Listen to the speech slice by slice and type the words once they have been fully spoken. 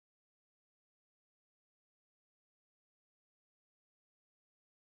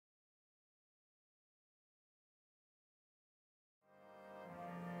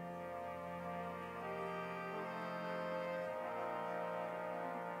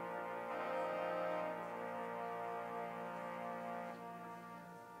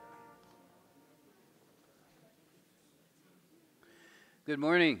Good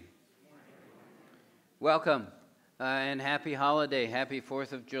morning. Welcome and happy holiday. Happy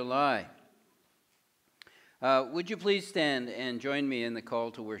 4th of July. Would you please stand and join me in the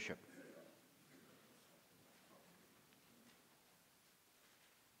call to worship?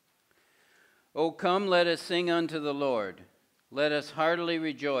 O come, let us sing unto the Lord. Let us heartily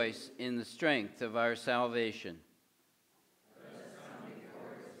rejoice in the strength of our salvation.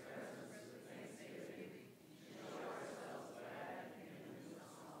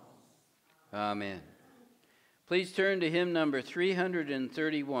 Amen. Please turn to hymn number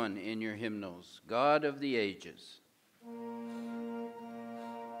 331 in your hymnals, God of the Ages.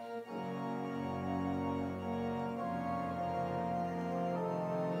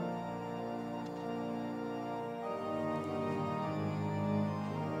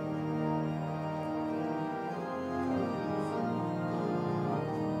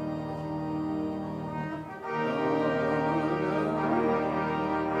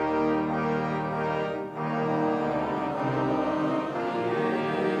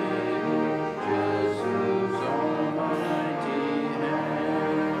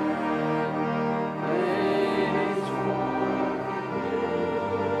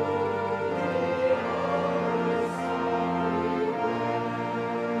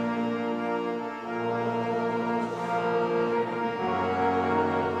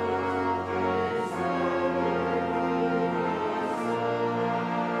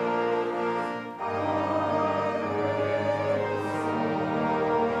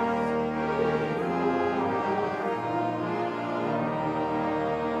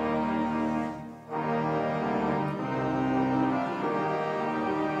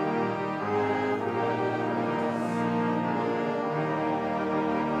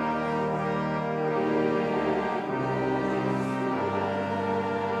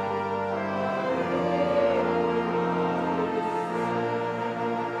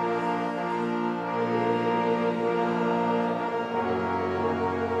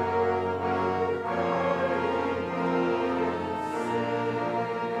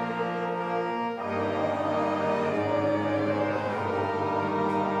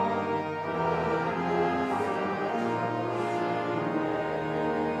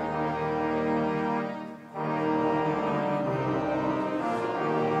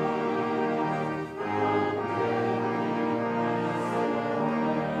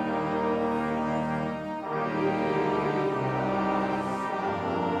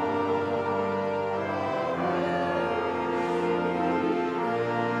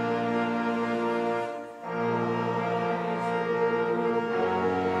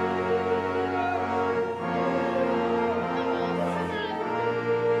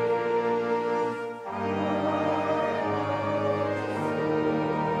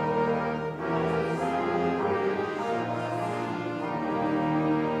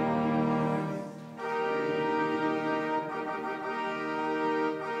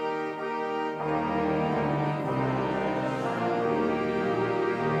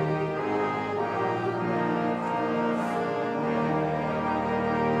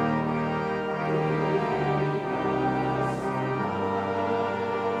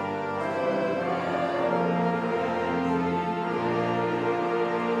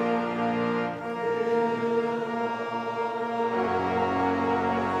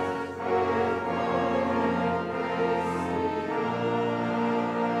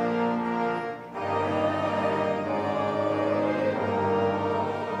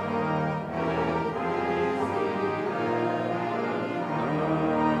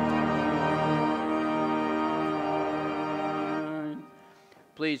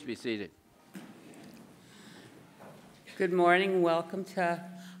 Please be seated. Good morning. Welcome to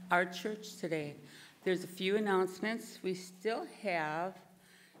our church today. There's a few announcements. We still have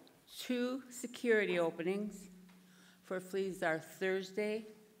 2 security openings for Fleas are Thursday,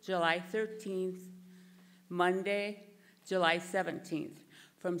 July 13th, Monday, July 17th,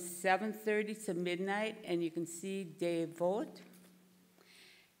 from 7:30 to midnight, and you can see Dave Vogt.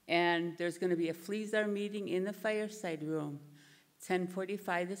 And there's going to be a Fleas are meeting in the fireside room,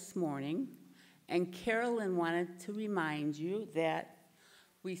 10:45 this morning. And Carolyn wanted to remind you that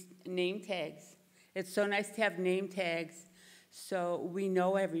name tags. It's so nice to have name tags so we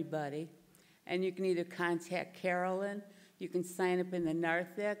know everybody. And you can either contact Carolyn, you can sign up in the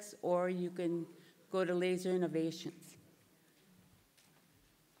narthex, or you can go to Laser Innovations.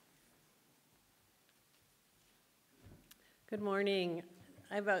 Good morning.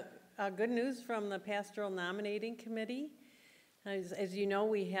 I have a good news from the Pastoral Nominating Committee. As you know,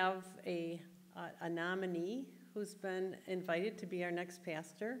 we have a nominee who's been invited to be our next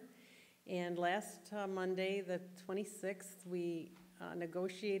pastor. And last Monday, the 26th, we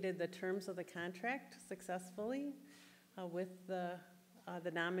negotiated the terms of the contract successfully with the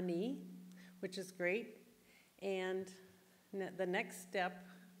nominee, which is great. And the next step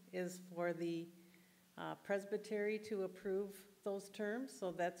is for the presbytery to approve those terms,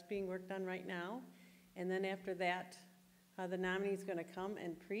 so that's being worked on right now. And then after that, the nominee is going to come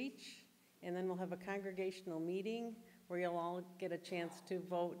and preach, and then we'll have a congregational meeting where you'll all get a chance to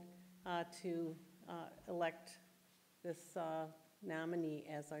vote to elect this nominee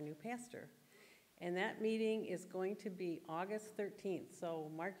as our new pastor. And that meeting is going to be August 13th, so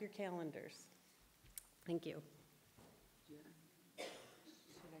mark your calendars. Thank you. Should I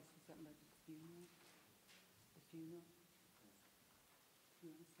say something about the funeral? The funeral? You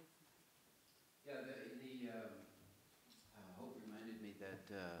want to say something? Yeah, Hope reminded me that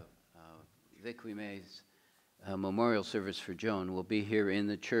Vic Wime's memorial service for Joan will be here in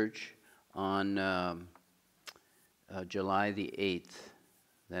the church on July the 8th.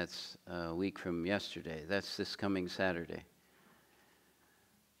 That's a week from yesterday. That's this coming Saturday.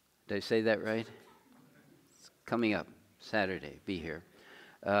 Did I say that right? It's coming up Saturday. Be here.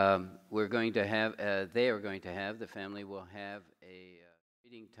 We're going to have, the family will have a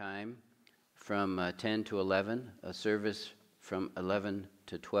reading time from 10 to 11, a service from 11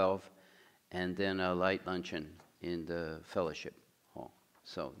 to 12, and then a light luncheon in the fellowship hall.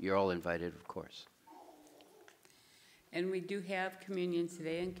 So you're all invited, of course. And we do have communion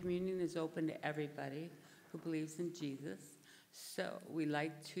today, and communion is open to everybody who believes in Jesus. So we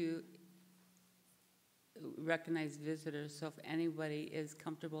like to recognize visitors, so if anybody is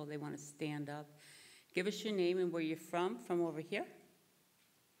comfortable, they want to stand up. Give us your name and where you're from over here.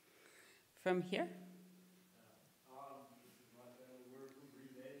 From here? This is my family. We're from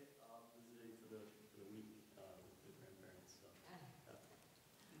Green Bay, visiting for the week with the grandparents. So, yeah.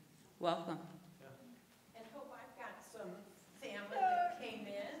 Welcome. And hope I've got some family that came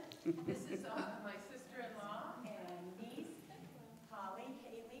in. This is my sister-in-law and niece, Holly,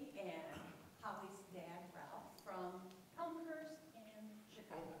 Haley, and Holly's dad, Ralph, from Elmhurst and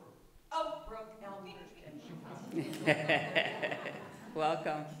Chicago. Oak Brook, Elmhurst, and Chicago.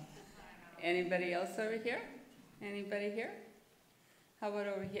 Welcome. Anybody else over here? Anybody here? How about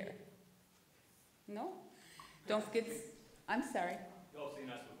over here? No? Don't forget, I'm sorry. Y'all have seen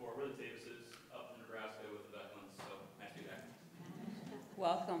us before. We're the Davises up in Nebraska with the Beckmans, so nice to be back.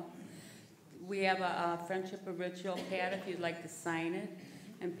 Welcome. We have a friendship of ritual pad if you'd like to sign it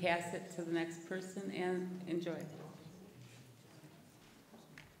and pass it to the next person and enjoy.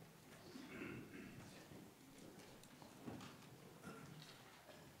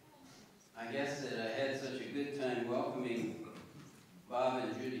 I guess that I had such a good time welcoming Bob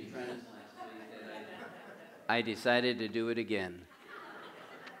and Judy Prentice last week that I decided to do it again.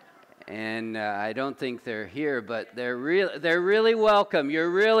 And I don't think they're here, but they're really welcome.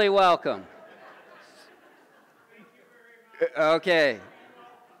 You're really welcome. Okay.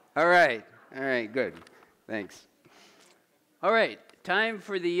 All right, good. Thanks. All right, time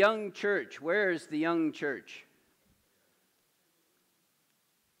for the young church. Where's the young church?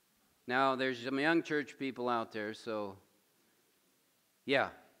 Now, there's some young church people out there, so yeah,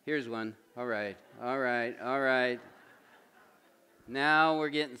 here's one. All right. Now we're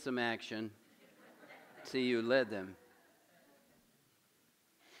getting some action. See, you led them.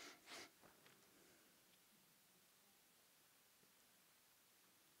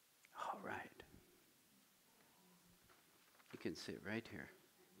 All right. You can sit right here.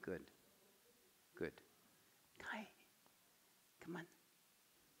 Good. Hi. Come on.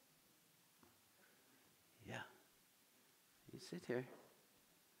 Yeah. You sit here.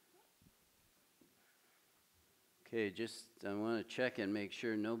 Okay, I want to check and make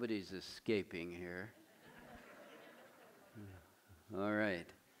sure nobody's escaping here. All right.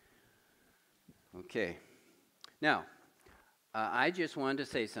 Okay. Now, I just wanted to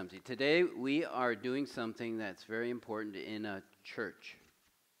say something. Today we are doing something that's very important in a church.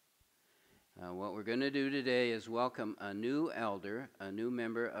 What we're going to do today is welcome a new elder, a new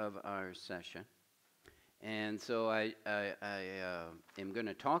member of our session. And so I am going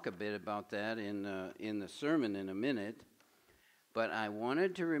to talk a bit about that in the sermon in a minute. But I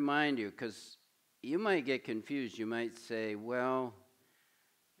wanted to remind you, because you might get confused. You might say, well,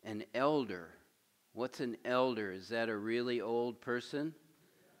 an elder. What's an elder? Is that a really old person?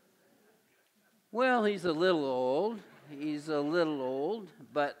 Well, he's a little old.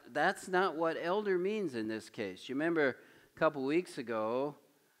 But that's not what elder means in this case. You remember a couple weeks ago,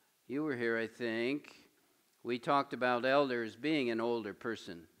 you were here, I think. We talked about elders being an older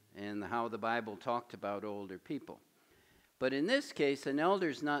person and how the Bible talked about older people. But in this case, an elder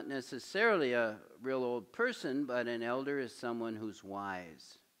is not necessarily a real old person, but an elder is someone who's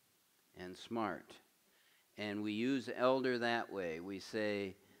wise and smart. And we use elder that way. We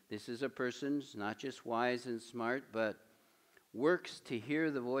say this is a person who's not just wise and smart, but works to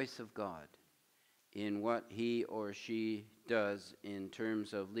hear the voice of God in what he or she does in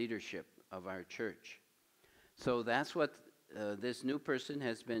terms of leadership of our church. So that's what this new person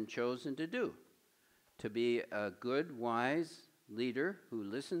has been chosen to do, to be a good, wise leader who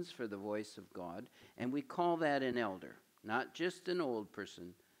listens for the voice of God, and we call that an elder, not just an old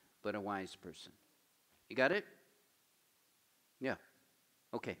person, but a wise person. You got it? Yeah.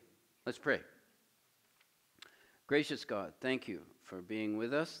 Okay, let's pray. Gracious God, thank you for being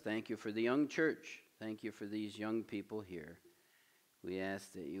with us. Thank you for the young church. Thank you for these young people here. We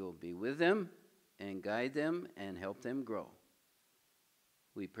ask that you will be with them and guide them and help them grow.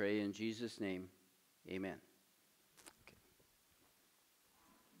 We pray in Jesus' name. Amen. Okay.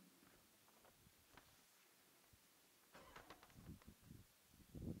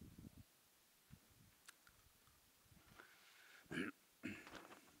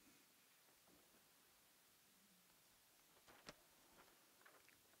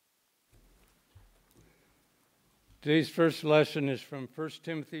 Today's first lesson is from 1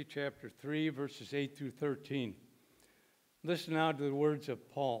 Timothy chapter 3, verses 8 through 13. Listen now to the words of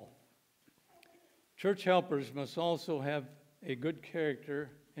Paul. Church helpers must also have a good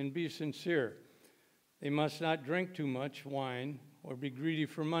character and be sincere. They must not drink too much wine or be greedy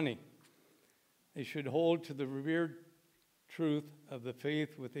for money. They should hold to the revered truth of the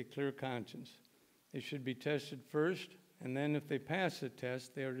faith with a clear conscience. They should be tested first, and then if they pass the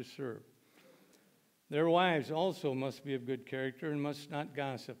test, they are to serve. Their wives also must be of good character and must not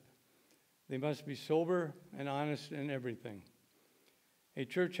gossip. They must be sober and honest in everything. A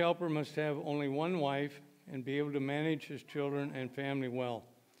church helper must have only one wife and be able to manage his children and family well.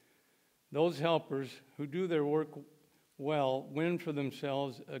 Those helpers who do their work well win for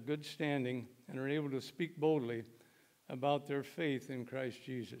themselves a good standing and are able to speak boldly about their faith in Christ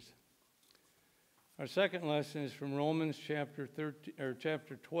Jesus. Our second lesson is from Romans chapter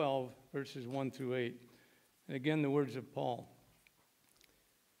 12, verses 1 through 8. And again, the words of Paul.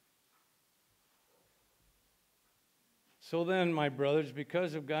 So then, my brothers,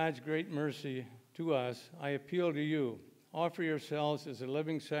 because of God's great mercy to us, I appeal to you. Offer yourselves as a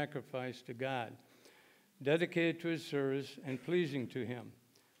living sacrifice to God, dedicated to his service and pleasing to him.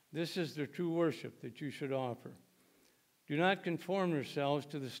 This is the true worship that you should offer. Do not conform yourselves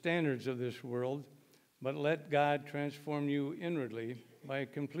to the standards of this world, but let God transform you inwardly by a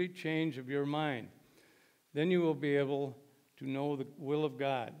complete change of your mind. Then you will be able to know the will of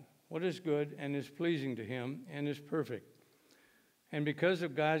God, what is good and is pleasing to him and is perfect. And because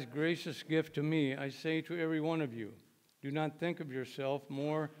of God's gracious gift to me, I say to every one of you, do not think of yourself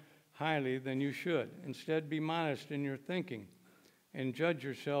more highly than you should. Instead, be modest in your thinking and judge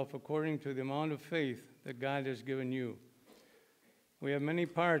yourself according to the amount of faith that God has given you. We have many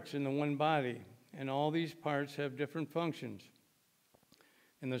parts in the one body, and all these parts have different functions.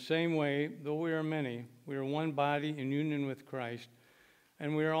 In the same way, though we are many, we are one body in union with Christ,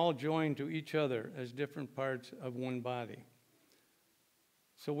 and we are all joined to each other as different parts of one body.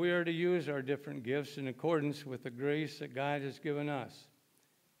 So we are to use our different gifts in accordance with the grace that God has given us.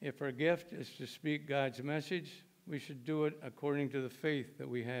 If our gift is to speak God's message, we should do it according to the faith that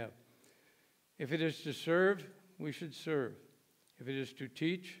we have. If it is to serve, we should serve. If it is to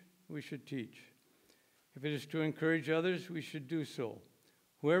teach, we should teach. If it is to encourage others, we should do so.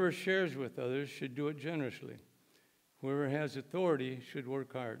 Whoever shares with others should do it generously. Whoever has authority should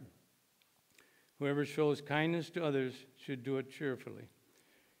work hard. Whoever shows kindness to others should do it cheerfully.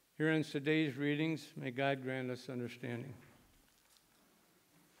 Here in today's readings, may God grant us understanding.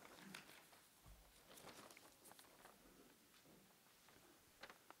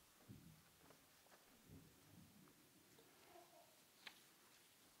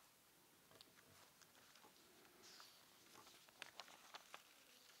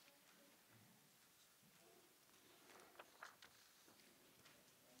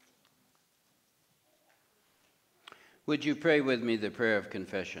 Would you pray with me the prayer of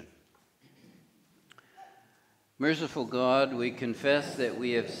confession? Merciful God, we confess that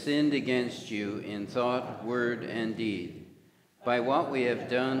we have sinned against you in thought, word, and deed, by what we have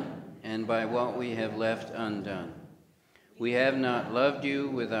done and by what we have left undone. We have not loved you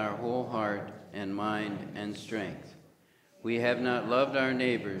with our whole heart and mind and strength. We have not loved our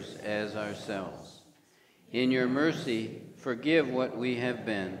neighbors as ourselves. In your mercy, forgive what we have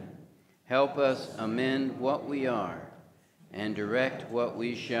been. Help us amend what we are and direct what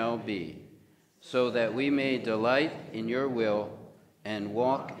we shall be, so that we may delight in your will and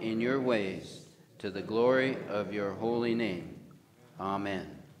walk in your ways, to the glory of your holy name.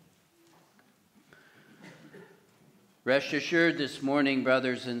 Amen. Rest assured this morning,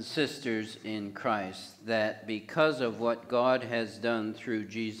 brothers and sisters in Christ, that because of what God has done through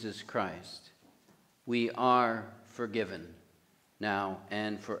Jesus Christ, we are forgiven now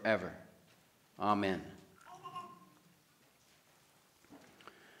and forever. Amen.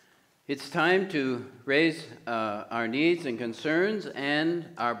 It's time to raise our needs and concerns and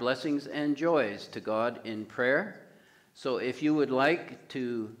our blessings and joys to God in prayer. So if you would like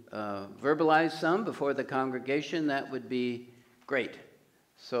to verbalize some before the congregation, that would be great.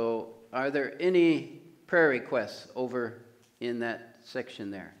 So are there any prayer requests over in that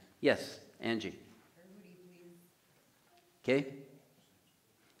section there? Yes, Angie. Okay.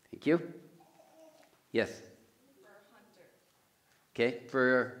 Thank you. Yes. For Hunter. Okay,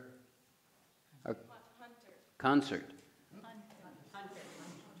 for a Hunter. concert.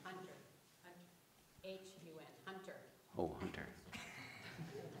 Hunter. H-U-N, Hunter. Oh, Hunter.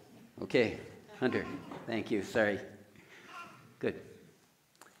 Okay, Hunter. Thank you. Sorry. Good.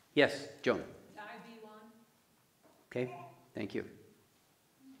 Yes, Joan. Okay, thank you.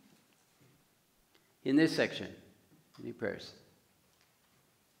 In this section, any prayers?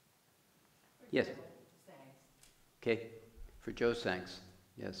 Yes. Okay, for Joe Sanks.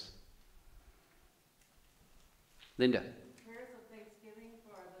 Yes. Linda. Prayers of thanksgiving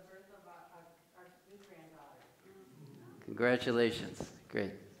for the birth of our new granddaughter. Congratulations.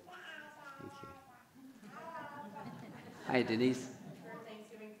 Great. Thank you. Hi, Denise. For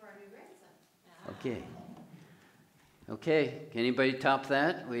Thanksgiving for our new grandson. Okay. Okay. Can anybody top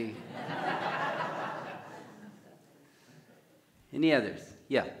that? Any others?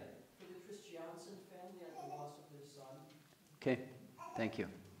 Yeah. For the Christiansen family at the loss of their son. Okay. Thank you.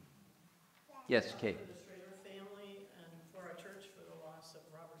 Yes, Kay. For the Schrader family and for our church for the loss of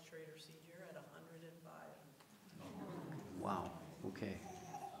Robert Schrader Sr. at 105. Wow. Okay.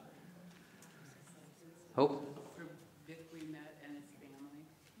 Hope. For Vic we met and his family.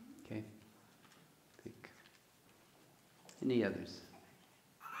 Okay. Think. Any others?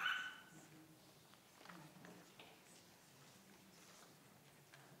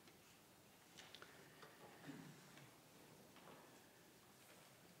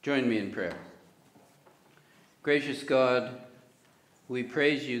 Join me in prayer. Gracious God, we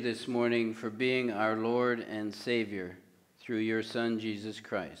praise you this morning for being our Lord and Savior through your Son, Jesus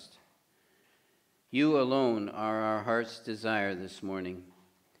Christ. You alone are our heart's desire this morning.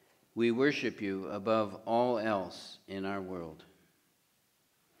 We worship you above all else in our world.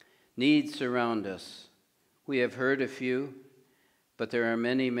 Needs surround us. We have heard a few, but there are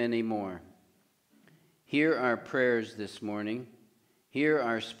many, many more. Hear our prayers this morning. Hear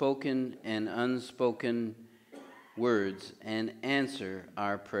our spoken and unspoken words and answer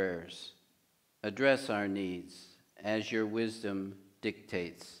our prayers. Address our needs as your wisdom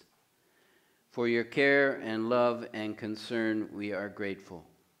dictates. For your care and love and concern, we are grateful.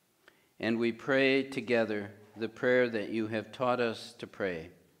 And we pray together the prayer that you have taught us to pray.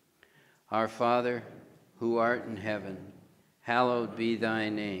 Our Father, who art in heaven, hallowed be thy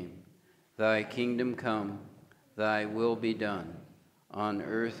name. Thy kingdom come, thy will be done, on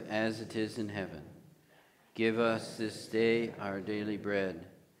earth as it is in heaven. Give us this day our daily bread,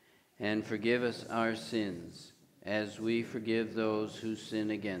 and forgive us our sins, as we forgive those who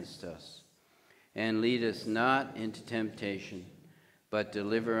sin against us. And lead us not into temptation, but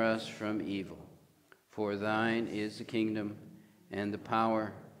deliver us from evil. For thine is the kingdom, and the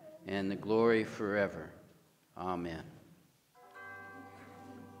power, and the glory forever. Amen.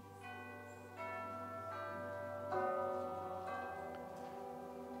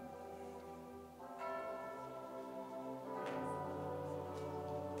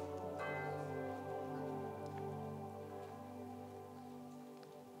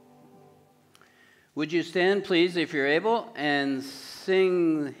 Would you stand, please, if you're able, and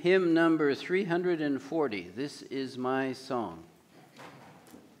sing hymn number 340, This Is My Song.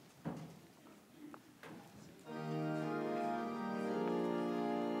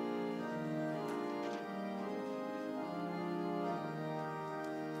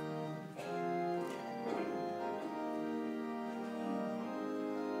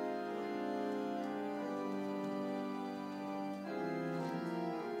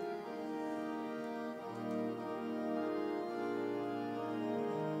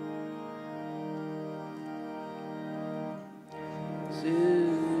 This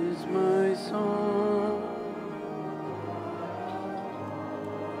is my song.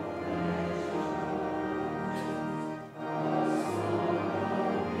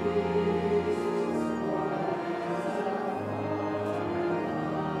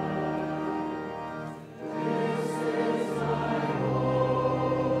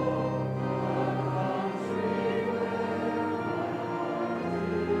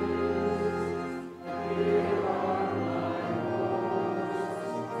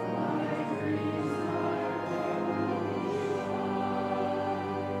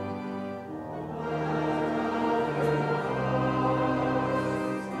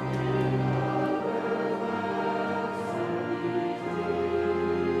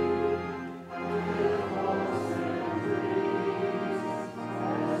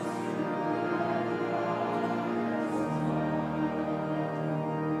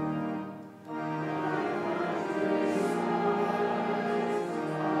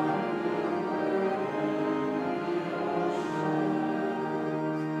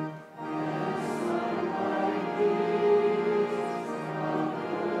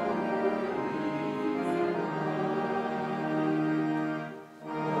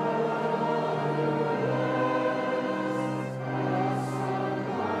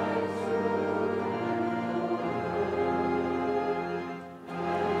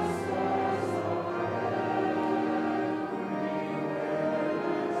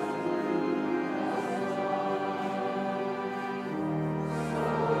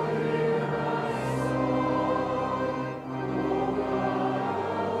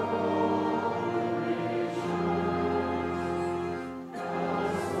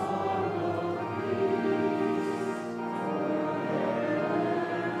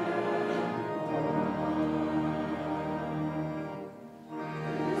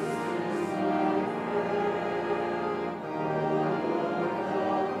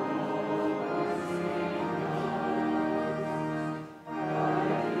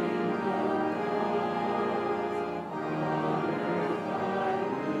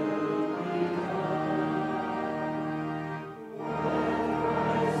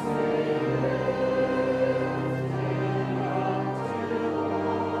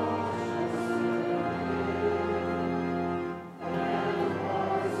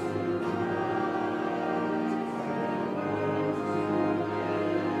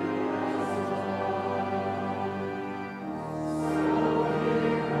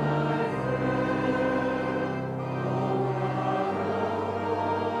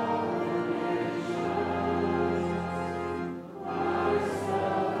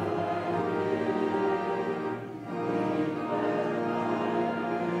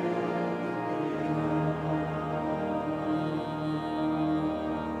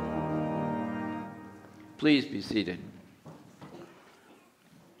 Please be seated.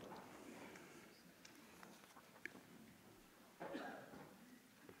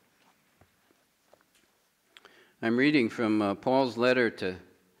 I'm reading from Paul's letter to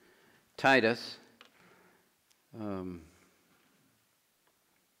Titus. The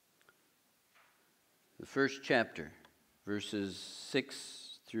first chapter, verses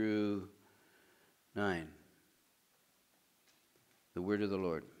 6 through 9. The word of the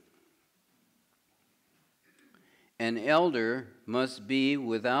Lord. An elder must be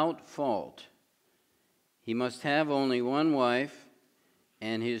without fault. He must have only one wife,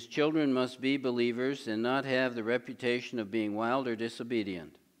 and his children must be believers and not have the reputation of being wild or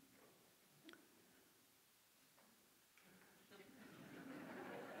disobedient.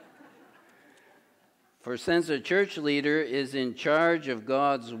 For since a church leader is in charge of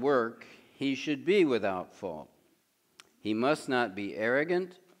God's work, he should be without fault. He must not be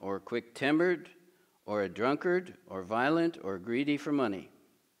arrogant or quick-tempered or a drunkard or violent or greedy for money.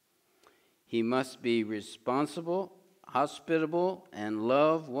 He must be responsible, hospitable, and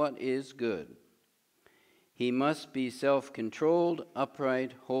love what is good. He must be self-controlled,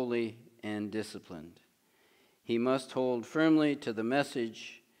 upright, holy, and disciplined. He must hold firmly to the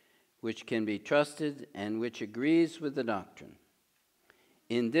message which can be trusted and which agrees with the doctrine.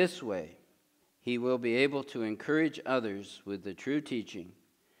 In this way, he will be able to encourage others with the true teaching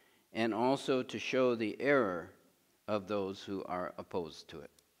and also to show the error of those who are opposed to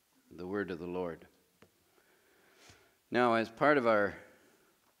it. The word of the Lord. Now, as part of our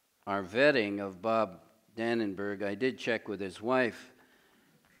vetting of Bob Dannenberg, I did check with his wife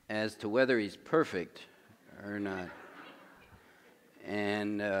as to whether he's perfect or not.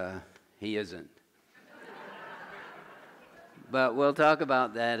 And he isn't. But we'll talk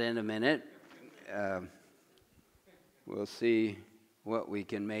about that in a minute. We'll see what we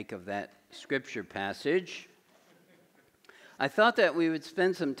can make of that scripture passage. I thought that we would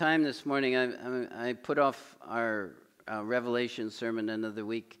spend some time this morning. I put off our Revelation sermon another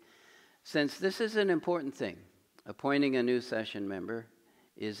week, since this is an important thing. Appointing a new session member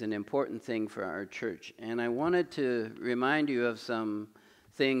is an important thing for our church. And I wanted to remind you of some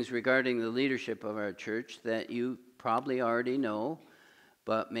things regarding the leadership of our church that you probably already know,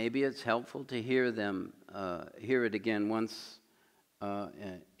 but maybe it's helpful to hear it again once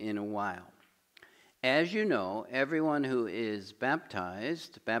in a while. As you know, everyone who is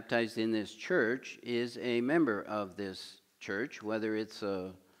baptized in this church, is a member of this church, whether it's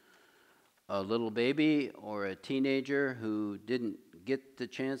a little baby or a teenager who didn't get the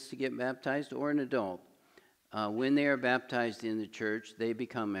chance to get baptized, or an adult. When they are baptized in the church, they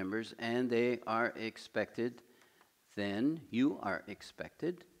become members, and they are expected, you are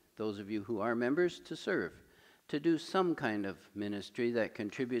expected, those of you who are members, to serve, to do some kind of ministry that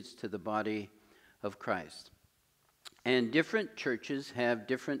contributes to the body of Christ. And different churches have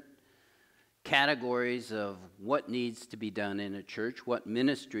different categories of what needs to be done in a church, what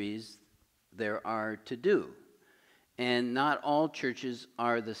ministries there are to do. And not all churches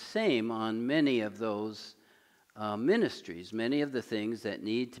are the same on many of those ministries. Many of the things that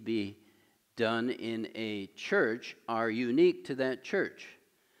need to be done in a church are unique to that church.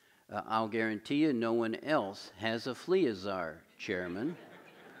 I'll guarantee you no one else has a Fleazar chairman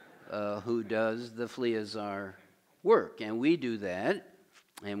who does the Fleazar work. And we do that,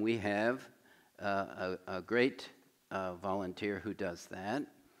 and we have a great volunteer who does that.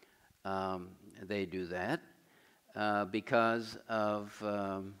 They do that because of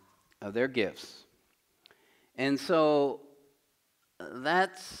their gifts. And so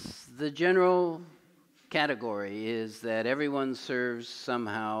that's the general category, is that everyone serves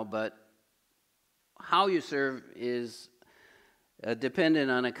somehow, but how you serve is dependent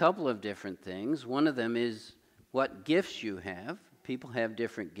on a couple of different things. One of them is what gifts you have. People have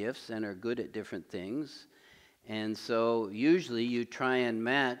different gifts and are good at different things. And so usually you try and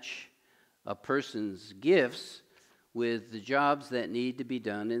match a person's gifts with the jobs that need to be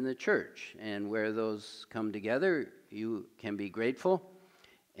done in the church. And where those come together, you can be grateful.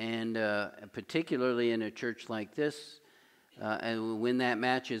 And particularly in a church like this, and when that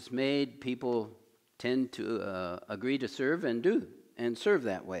match is made, people tend to agree to serve and do, and serve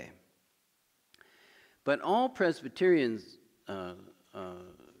that way. But all Presbyterian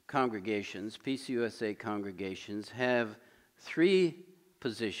congregations, PCUSA congregations, have three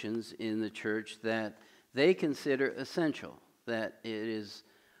positions in the church that they consider essential, that it is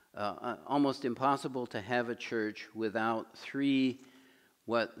almost impossible to have a church without three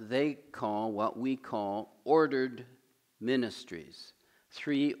what we call ordered ministries.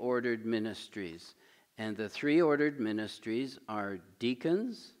 Three ordered ministries. And the three ordered ministries are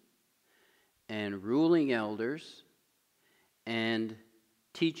deacons and ruling elders and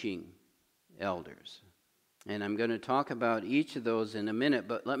teaching elders. And I'm going to talk about each of those in a minute,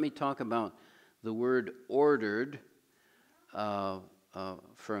 but let me talk about the word ordered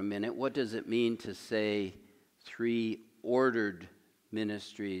for a minute. What does it mean to say 3 ordered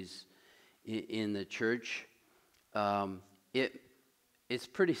ministries in the church? It's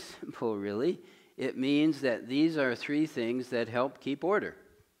pretty simple, really. It means that these are 3 things that help keep order.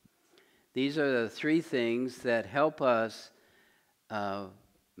 These are the 3 things that help us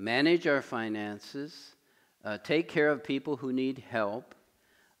manage our finances, take care of people who need help,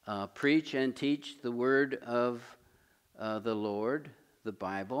 preach and teach the word of the Lord, the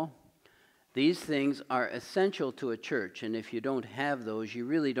Bible. These things are essential to a church, and if you don't have those, you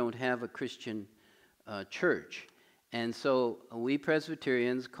really don't have a Christian church. And so we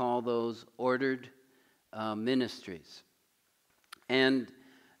Presbyterians call those ordered ministries. And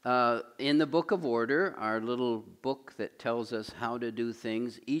in the Book of Order, our little book that tells us how to do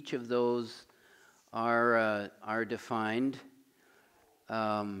things, each of those are defined.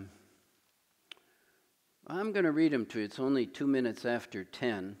 I'm going to read them to you. It's only 2 minutes after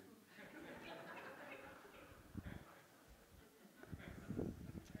 10.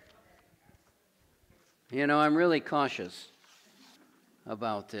 You know, I'm really cautious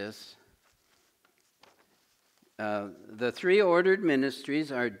about this. The 3 ordered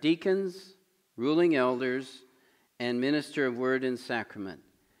ministries are deacons, ruling elders, and minister of word and sacrament.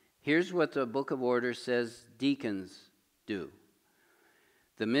 Here's what the Book of Order says deacons do.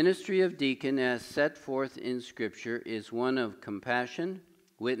 The ministry of deacon, as set forth in Scripture, is one of compassion,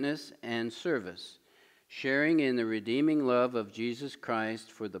 witness, and service, sharing in the redeeming love of Jesus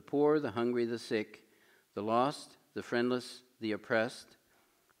Christ for the poor, the hungry, the sick, the lost, the friendless, the oppressed,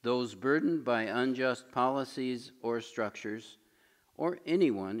 those burdened by unjust policies or structures, or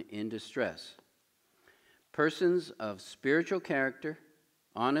anyone in distress. Persons of spiritual character,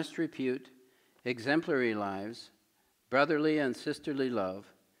 honest repute, exemplary lives, brotherly and sisterly love,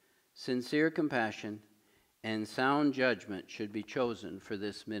 sincere compassion, and sound judgment should be chosen for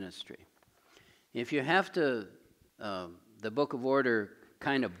this ministry. If you have to, the Book of Order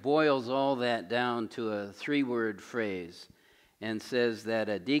kind of boils all that down to a 3-word phrase and says that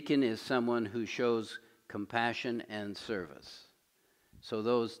a deacon is someone who shows compassion and service. So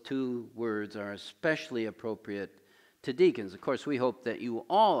those 2 words are especially appropriate to deacons. Of course, we hope that you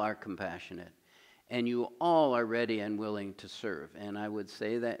all are compassionate and you all are ready and willing to serve. And I would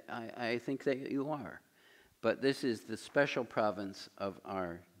say that I think that you are. But this is the special province of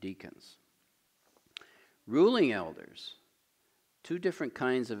our deacons. Ruling elders. 2 different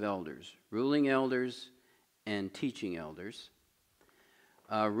kinds of elders, ruling elders and teaching elders.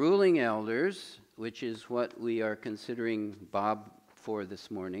 Ruling elders, which is what we are considering Bob for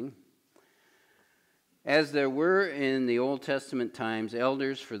this morning. As there were in the Old Testament times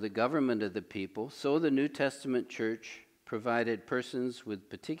elders for the government of the people, so the New Testament church provided persons with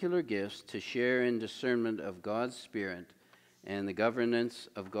particular gifts to share in discernment of God's Spirit and the governance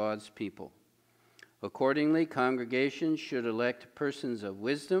of God's people. Accordingly, congregations should elect persons of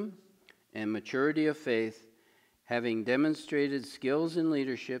wisdom and maturity of faith, having demonstrated skills in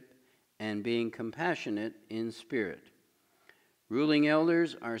leadership and being compassionate in spirit. Ruling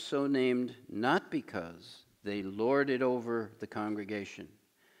elders are so named not because they lord it over the congregation,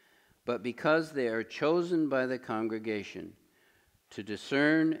 but because they are chosen by the congregation to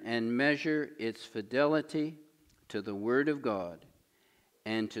discern and measure its fidelity to the Word of God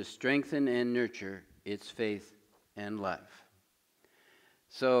and to strengthen and nurture its faith and life.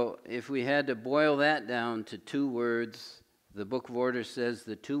 So if we had to boil that down to 2 words, the Book of Order says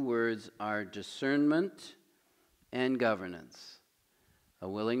the 2 words are discernment and governance. A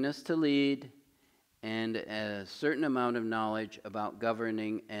willingness to lead and a certain amount of knowledge about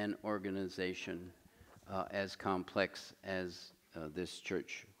governing an organization as complex as this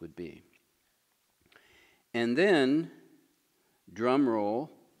church would be. And then, drum roll,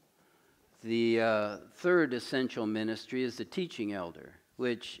 the 3rd essential ministry is the teaching elder,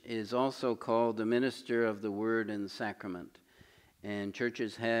 which is also called the minister of the word and sacrament. And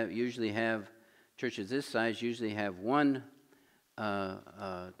churches this size usually have one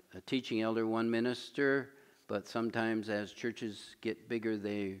a teaching elder, one minister, but sometimes as churches get bigger,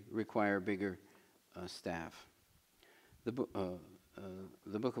 they require bigger staff. The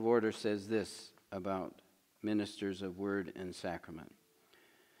Book of Order says this about ministers of word and sacrament.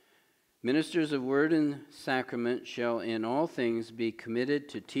 Ministers of word and sacrament shall in all things be committed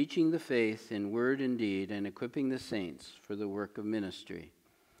to teaching the faith in word and deed and equipping the saints for the work of ministry.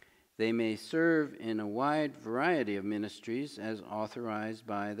 They may serve in a wide variety of ministries as authorized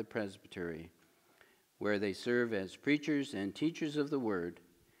by the presbytery, where they serve as preachers and teachers of the word,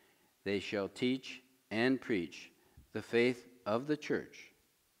 they shall teach and preach the faith of the church,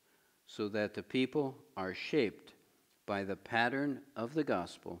 so that the people are shaped by the pattern of the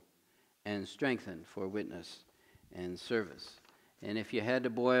gospel and strengthened for witness and service. And if you had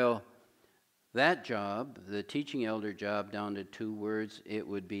to boil that job, the teaching elder job, down to 2 words, it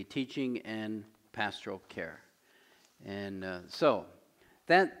would be teaching and pastoral care. And so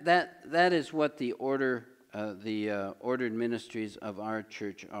that is what the ordered ministries of our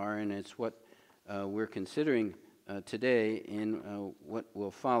church are, and it's what we're considering today in what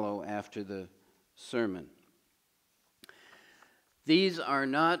will follow after the sermon. These are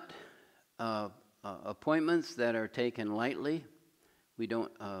not appointments that are taken lightly. We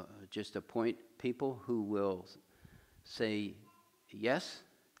don't just appoint people who will say yes.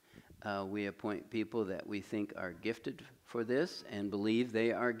 We appoint people that we think are gifted for this and believe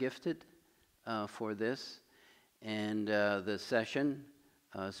they are gifted for this. And the session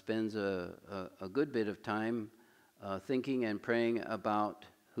spends a good bit of time thinking and praying about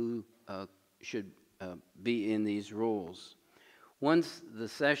who should be in these roles. Once the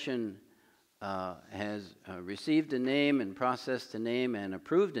session has received a name and processed a name and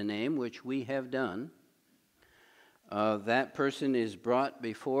approved a name, which we have done, that person is brought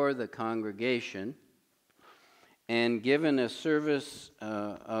before the congregation and given a service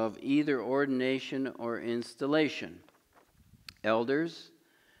of either ordination or installation. Elders,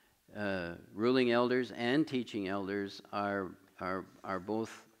 ruling elders and teaching elders are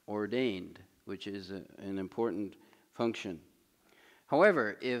both ordained, which is an important function.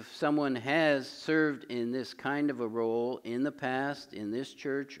 However, if someone has served in this kind of a role in the past, in this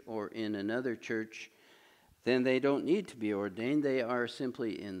church or in another church, then they don't need to be ordained. They are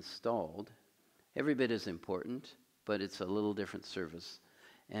simply installed. Every bit is important, but it's a little different service.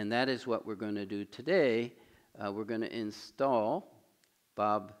 And that is what we're going to do today. We're going to install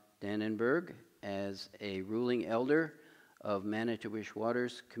Bob Dannenberg as a ruling elder of Manitowish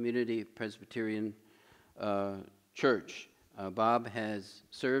Waters Community Presbyterian Church. Bob has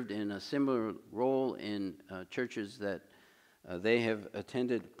served in a similar role in churches that they have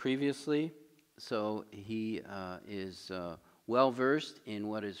attended previously, so he is well versed in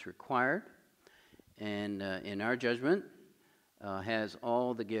what is required, and in our judgment has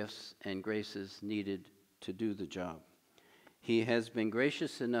all the gifts and graces needed to do the job. He has been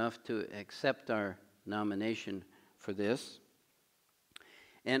gracious enough to accept our nomination for this,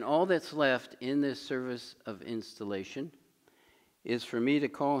 and all that's left in this service of installation is for me to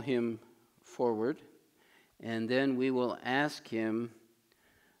call him forward, and then we will ask him,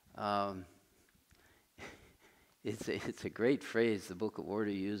 it's a great phrase the Book of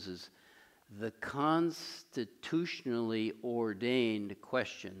Order uses, the constitutionally ordained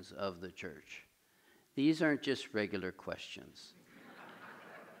questions of the church. These aren't just regular questions.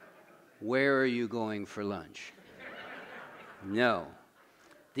 Where are you going for lunch? No.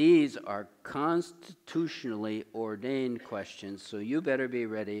 These are constitutionally ordained questions, so you better be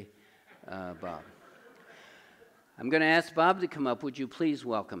ready, Bob. I'm going to ask Bob to come up. Would you please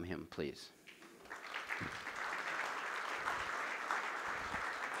welcome him, please?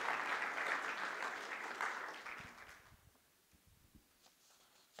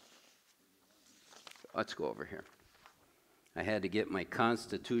 Let's go over here. I had to get my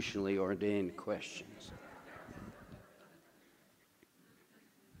constitutionally ordained questions.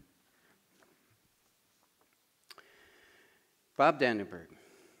 Bob Dannenberg,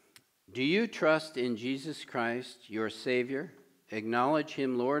 do you trust in Jesus Christ, your Savior, acknowledge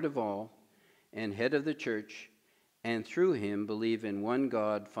Him Lord of all and head of the church, and through Him believe in one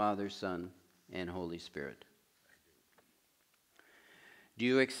God, Father, Son, and Holy Spirit? Do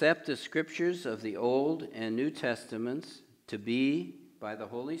you accept the scriptures of the Old and New Testaments to be, by the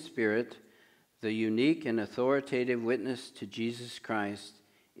Holy Spirit, the unique and authoritative witness to Jesus Christ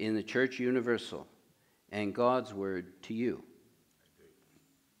in the Church Universal and God's Word to you?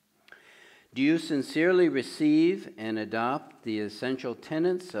 Do you sincerely receive and adopt the essential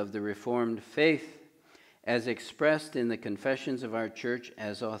tenets of the Reformed faith as expressed in the confessions of our church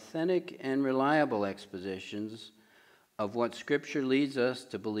as authentic and reliable expositions of what Scripture leads us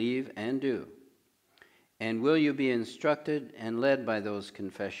to believe and do? And will you be instructed and led by those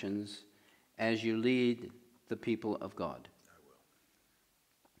confessions as you lead the people of God? I will.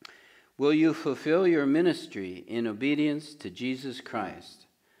 Will you fulfill your ministry in obedience to Jesus Christ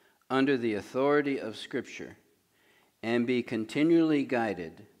under the authority of Scripture and be continually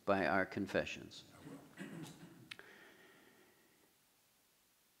guided by our confessions?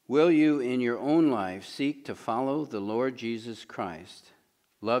 Will you in your own life seek to follow the Lord Jesus Christ,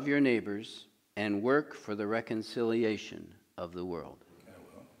 love your neighbors, and work for the reconciliation of the world? I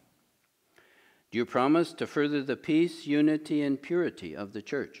will. Do you promise to further the peace, unity, and purity of the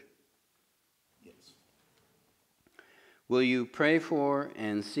church? Yes. Will you pray for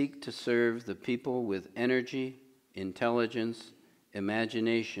and seek to serve the people with energy, intelligence,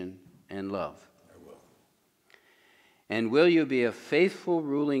 imagination, and love? I will. And will you be a faithful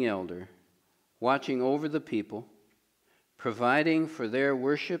ruling elder, watching over the people, providing for their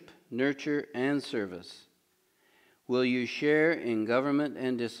worship, nurture, and service? Will you share in government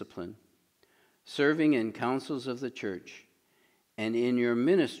and discipline, serving in councils of the church, and in your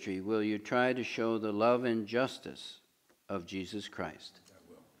ministry will you try to show the love and justice of Jesus Christ? I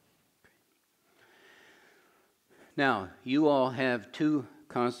will. Now, you all have 2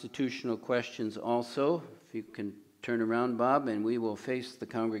 constitutional questions also. If you can turn around, Bob, and we will face the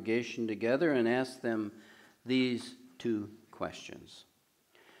congregation together and ask them these 2 questions.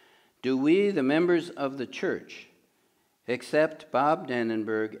 Do we, the members of the church, accept Bob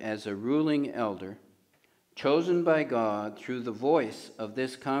Dannenberg as a ruling elder, chosen by God through the voice of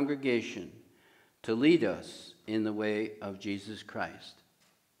this congregation to lead us in the way of Jesus Christ?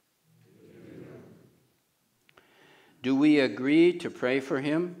 Do we agree to pray for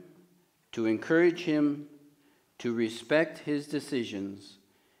him, to encourage him, to respect his decisions,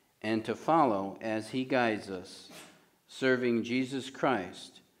 and to follow as he guides us, serving Jesus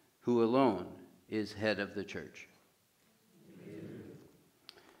Christ, who alone is head of the church?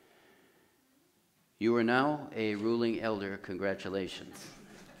 You are now a ruling elder. Congratulations.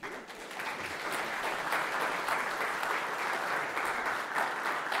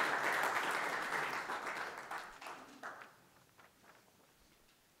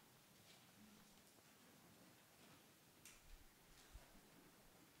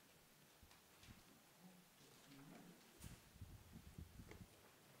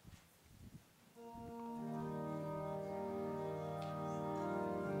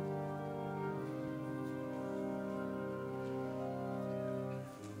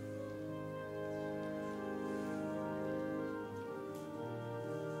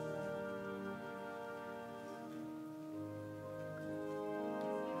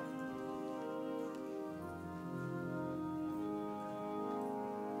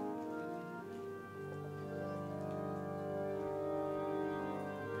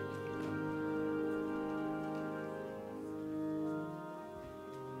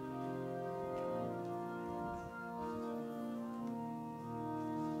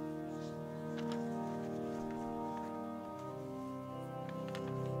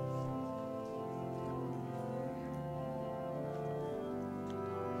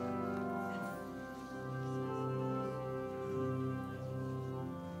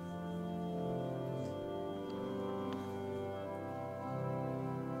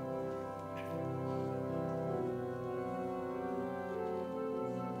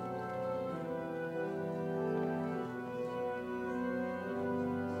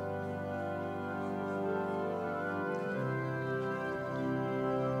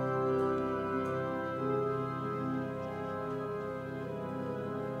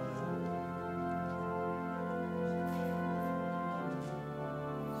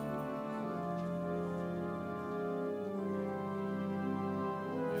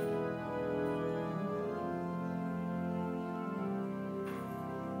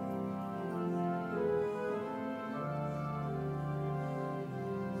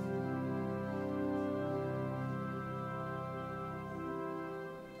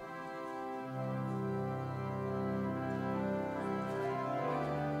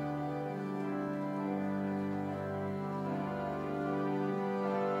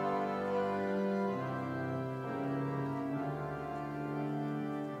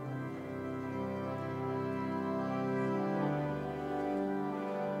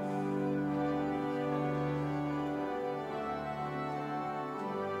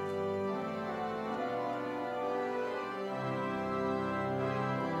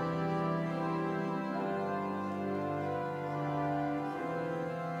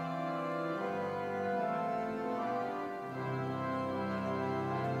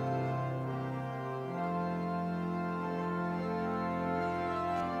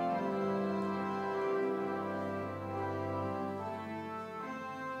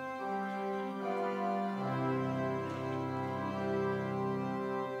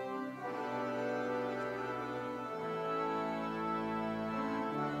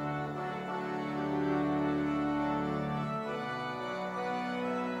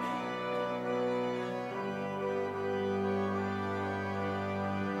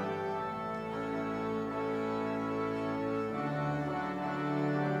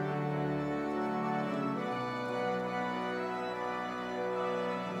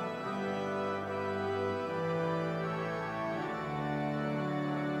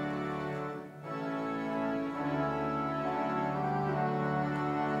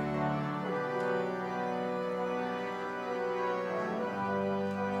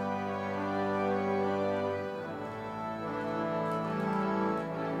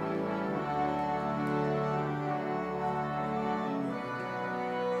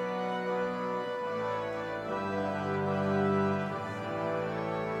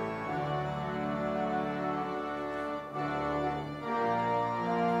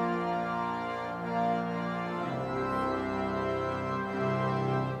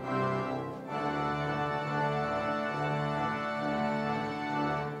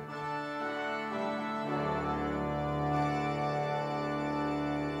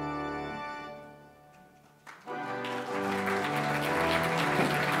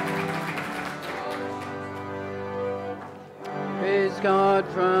 God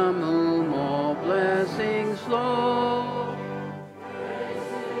from whom all blessings flow.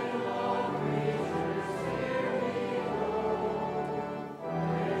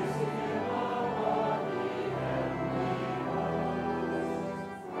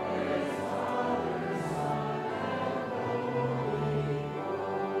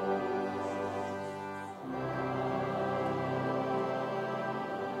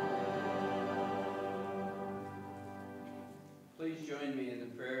 Please join me in the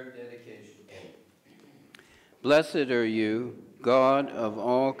prayer of dedication. Blessed are you, God of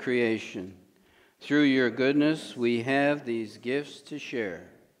all creation. Through your goodness we have these gifts to share.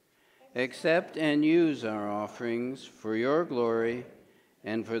 Accept and use our offerings for your glory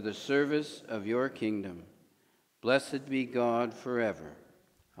and for the service of your kingdom. Blessed be God forever.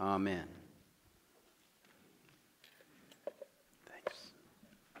 Amen. Thanks.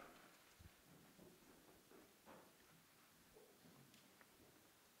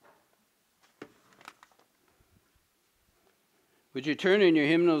 Would you turn in your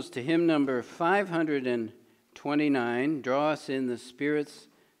hymnals to hymn number 529, Draw Us in the Spirit's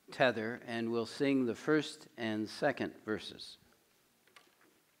Tether, and we'll sing the first and second verses.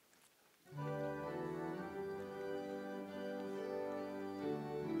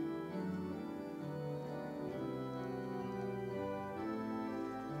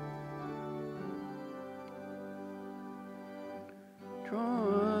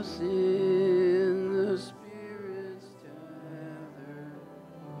 Draw us in the Spirit's tether.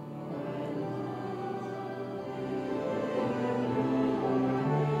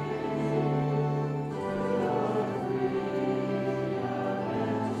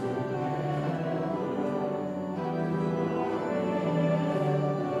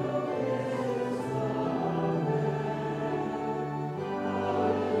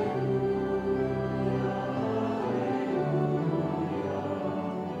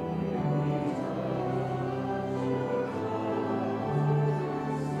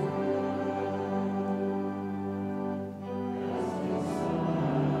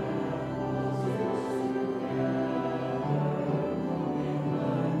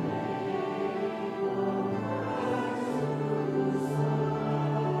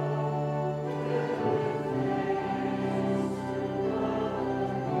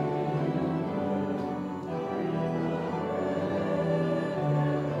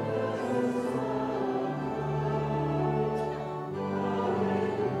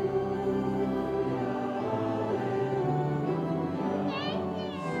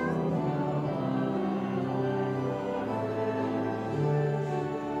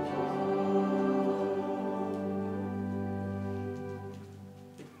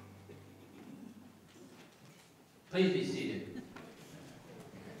 Please be seated.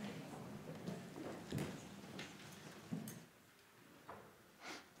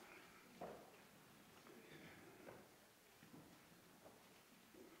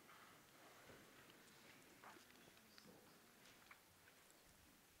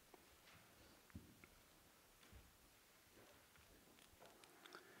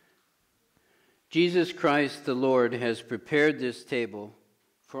 Jesus Christ the Lord has prepared this table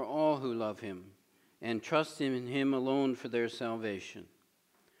for all who love him and trust in him alone for their salvation.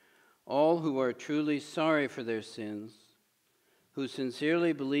 All who are truly sorry for their sins, who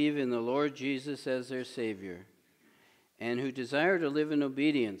sincerely believe in the Lord Jesus as their Savior, and who desire to live in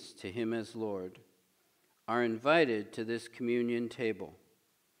obedience to him as Lord, are invited to this communion table.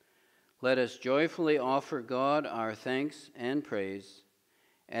 Let us joyfully offer God our thanks and praise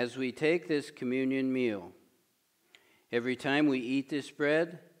as we take this communion meal. Every time we eat this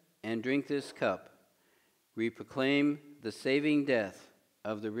bread and drink this cup, we proclaim the saving death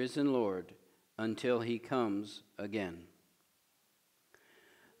of the risen Lord until he comes again.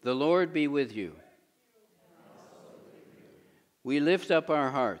 The Lord be with you. We lift up our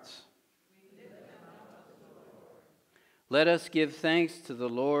hearts. Let us give thanks to the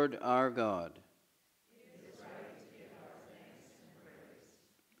Lord our God.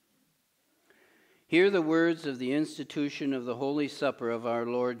 Hear the words of the institution of the Holy Supper of our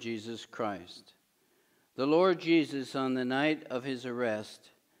Lord Jesus Christ. The Lord Jesus, on the night of his arrest,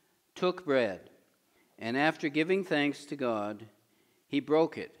 took bread, and after giving thanks to God, he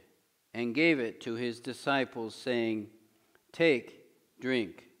broke it and gave it to his disciples, saying, Take,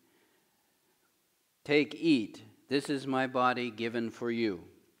 drink. Take, eat. This is my body given for you.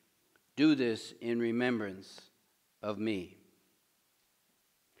 Do this in remembrance of me.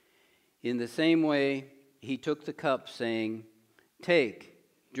 In the same way, he took the cup, saying, Take,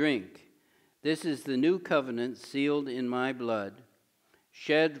 drink. This is the new covenant sealed in my blood,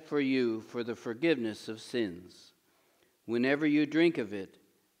 shed for you for the forgiveness of sins. Whenever you drink of it,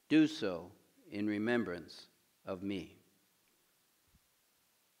 do so in remembrance of me.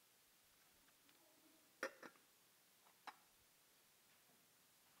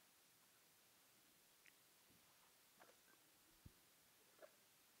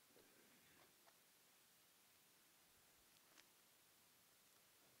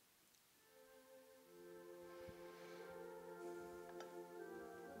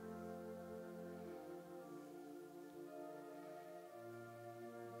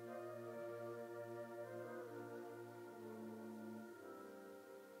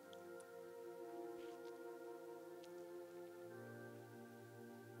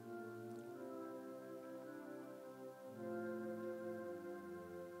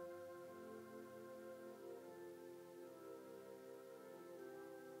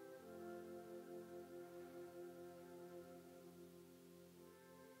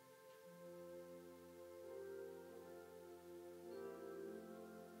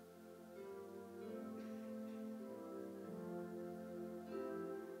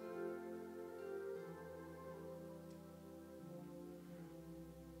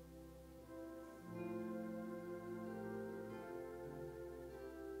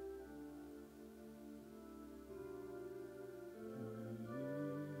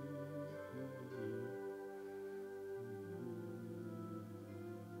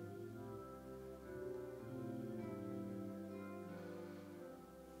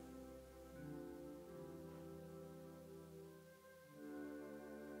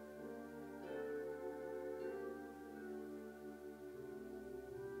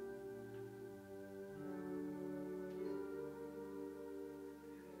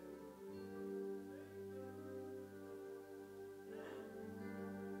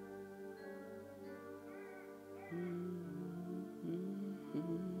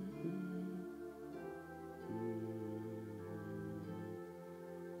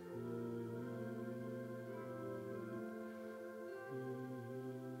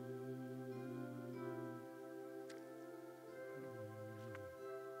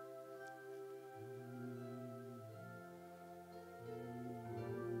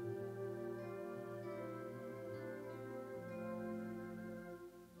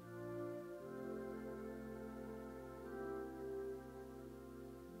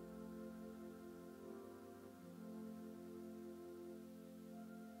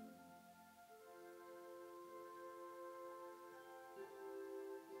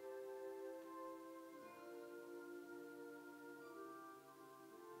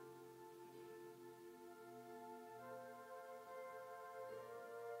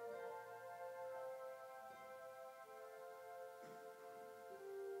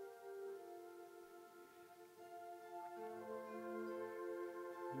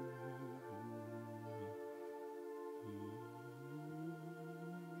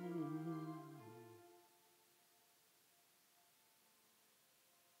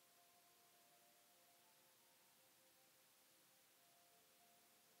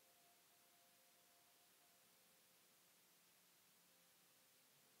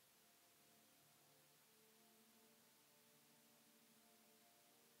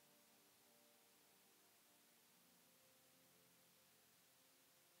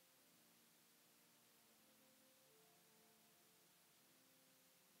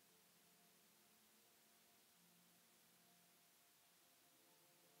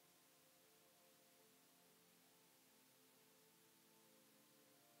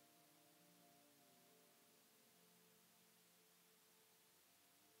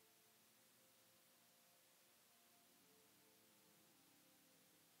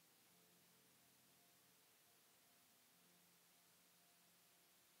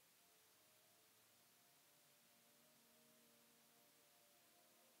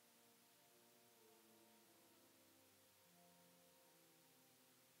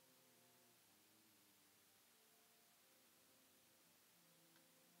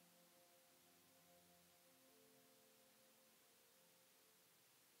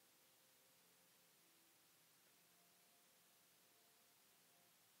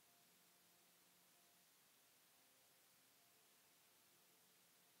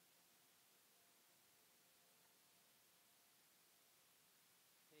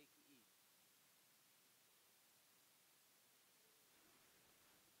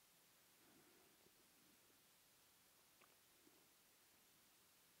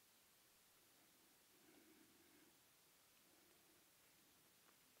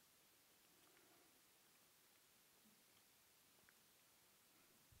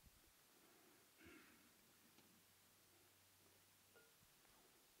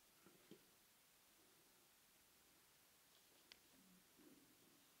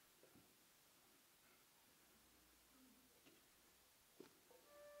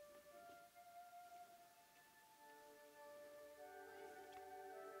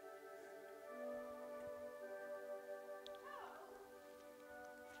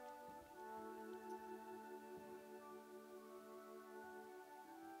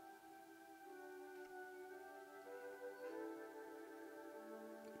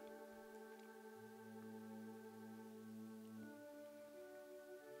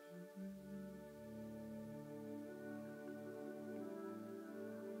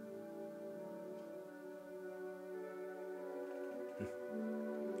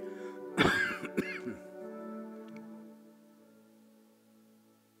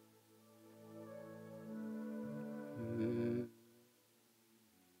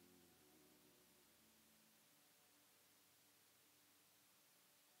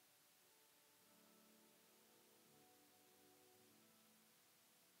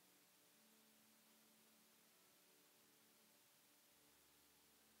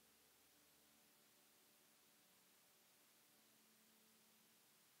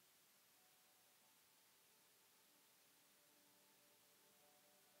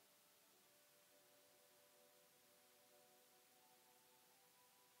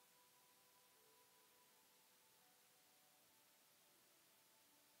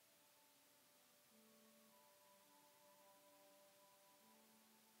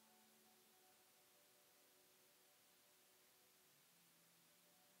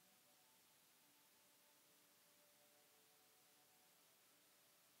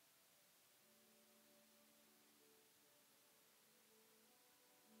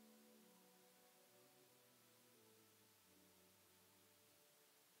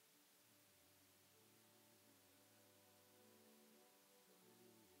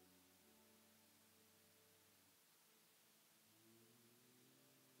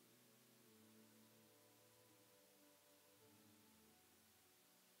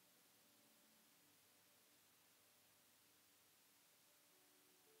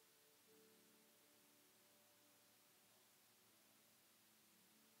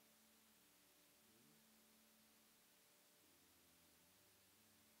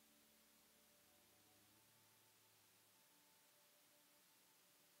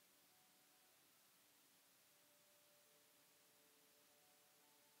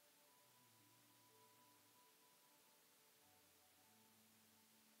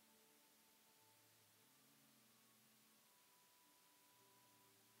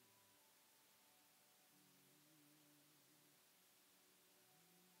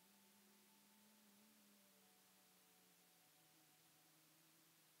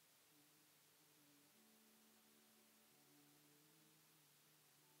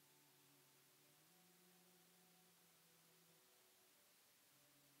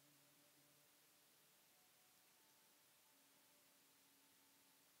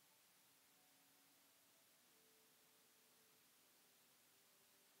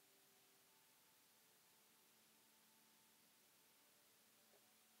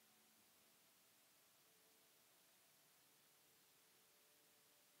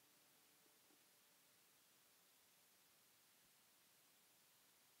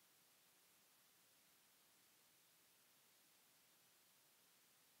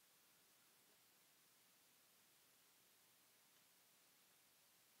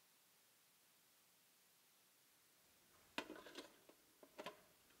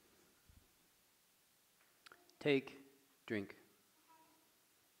 Take, drink.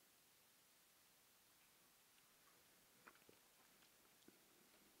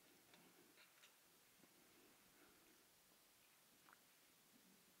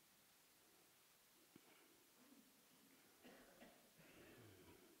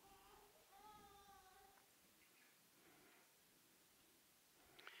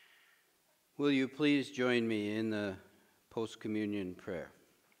 Will you please join me in the post-communion prayer?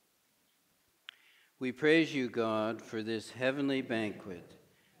 We praise you, God, for this heavenly banquet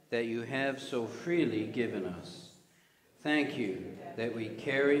that you have so freely given us. Thank you that we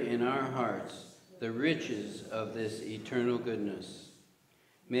carry in our hearts the riches of this eternal goodness.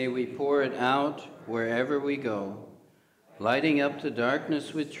 May we pour it out wherever we go, lighting up the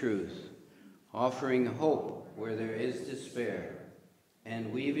darkness with truth, offering hope where there is despair,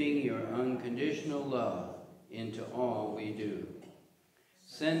 and weaving your unconditional love into all we do.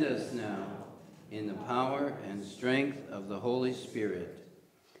 Send us now in the power and strength of the Holy Spirit.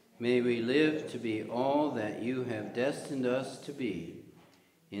 May we live to be all that you have destined us to be.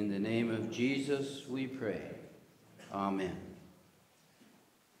 In the name of Jesus we pray. Amen.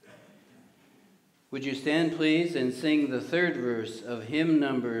 Would you stand, please, and sing the third verse of hymn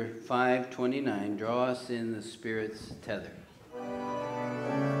number 529, Draw Us in the Spirit's Tether.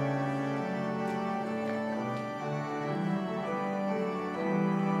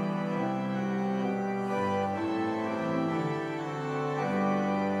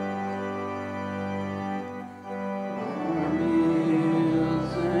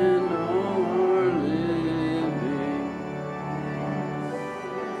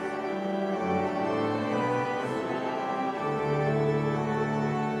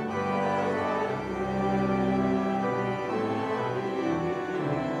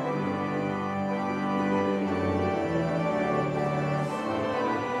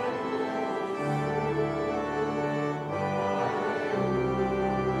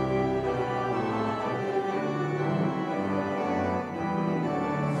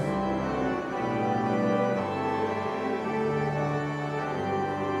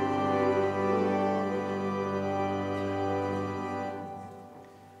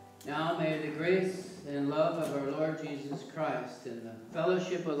 Now may the grace and love of our Lord Jesus Christ and the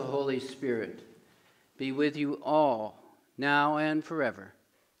fellowship of the Holy Spirit be with you all, now and forever.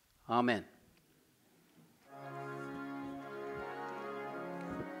 Amen.